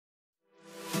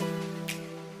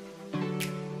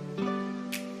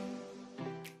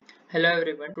Hello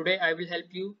everyone, today I will help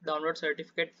you download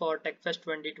certificate for TechFest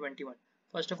 2021.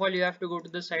 First of all, you have to go to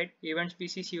the site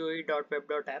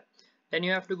events.pccoe.web.app. Then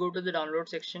you have to go to the download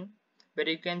section where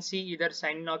you can see either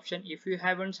sign in option if you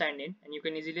haven't signed in, and you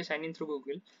can easily sign in through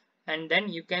Google, and then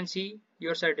you can see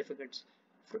your certificates.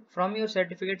 From your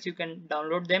certificates you can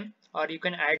download them or you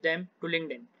can add them to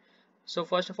LinkedIn. So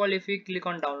first of all, if you click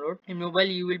on download, in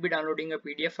mobile you will be downloading a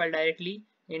PDF file directly.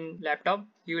 In laptop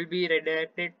you will be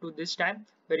redirected to this tab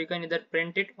where you can either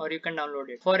print it or you can download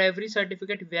it. For every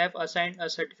certificate we have assigned a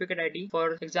certificate ID.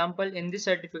 For example, in this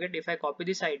certificate, if I copy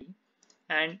this ID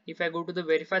and if I go to the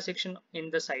verify section in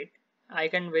the site, I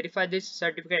can verify this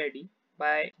certificate ID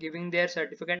by giving their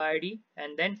certificate ID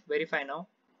and then verify now.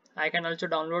 I can also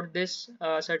download this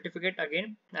certificate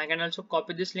again. I can also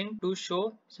copy this link to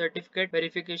show certificate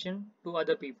verification to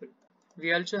other people.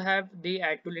 We also have the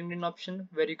add to LinkedIn option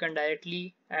where you can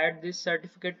directly add this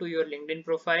certificate to your LinkedIn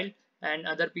profile and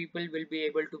other people will be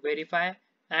able to verify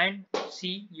and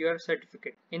see your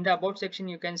certificate. In the about section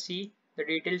you can see the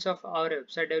details of our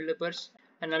website developers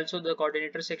and also the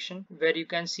coordinator section where you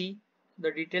can see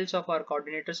the details of our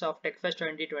coordinators of TechFest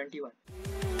 2021.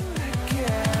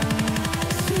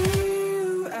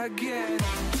 Again.